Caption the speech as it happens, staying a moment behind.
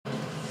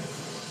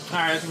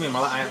Alright, this is gonna be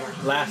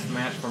my last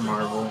match for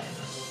Marvel.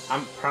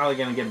 I'm probably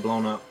gonna get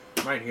blown up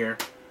right here.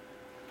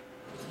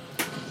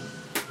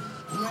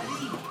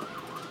 Ready?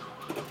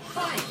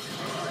 Fight!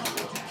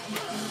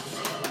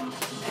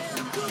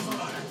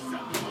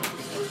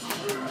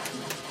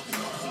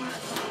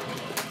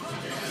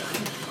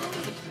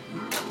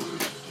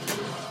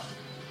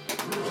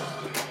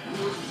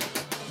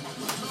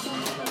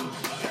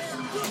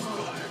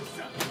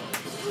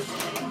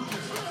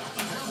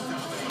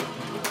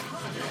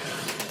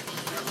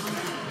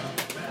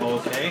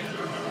 Okay.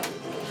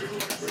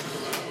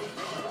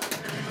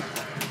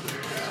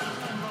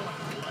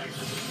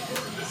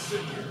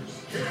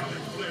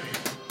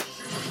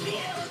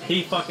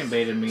 He fucking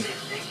baited me.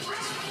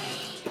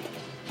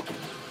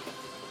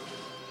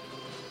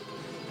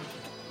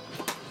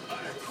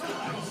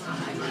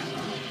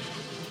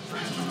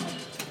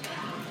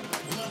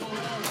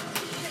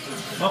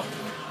 Oh.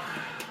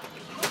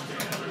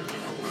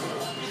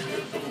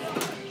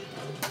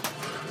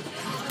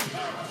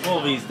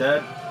 Wolvie's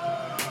dead.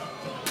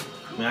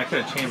 I mean, I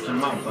could have changed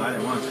him out, but I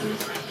didn't want to.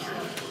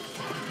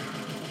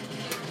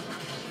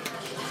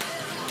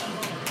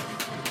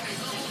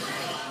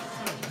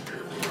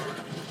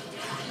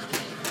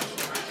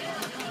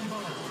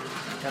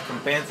 Got some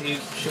fancy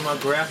Shuma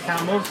graph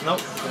combos?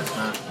 Nope, that's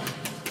not.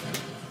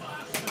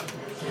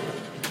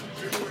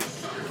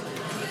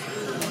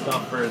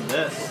 Stuff for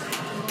this.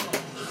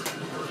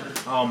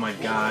 Oh my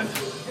god.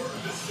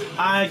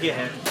 I get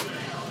hit.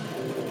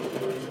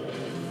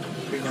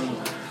 Freaking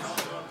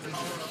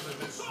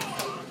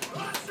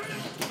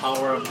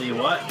power of the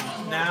what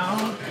now?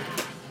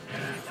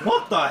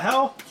 What the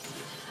hell?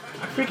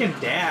 I freaking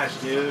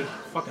dashed, dude.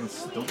 Fucking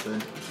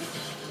stupid.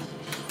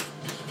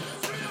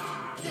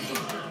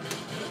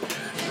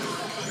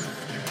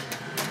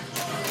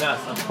 Yes,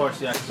 of course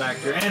the X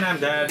Factor. And I'm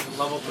dead.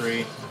 Level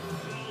 3.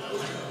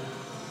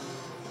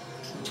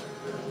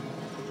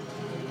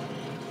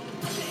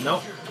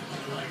 Nope.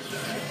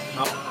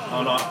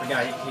 Oh no, I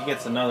forgot. He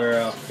gets another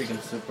freaking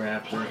super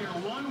after.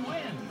 One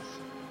wins.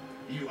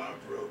 You are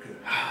broken.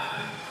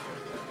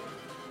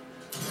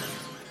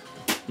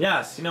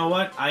 Yes, you know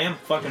what? I am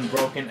fucking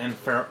broken, and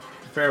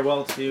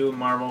farewell to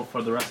Marvel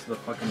for the rest of the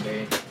fucking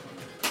day.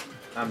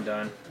 I'm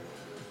done.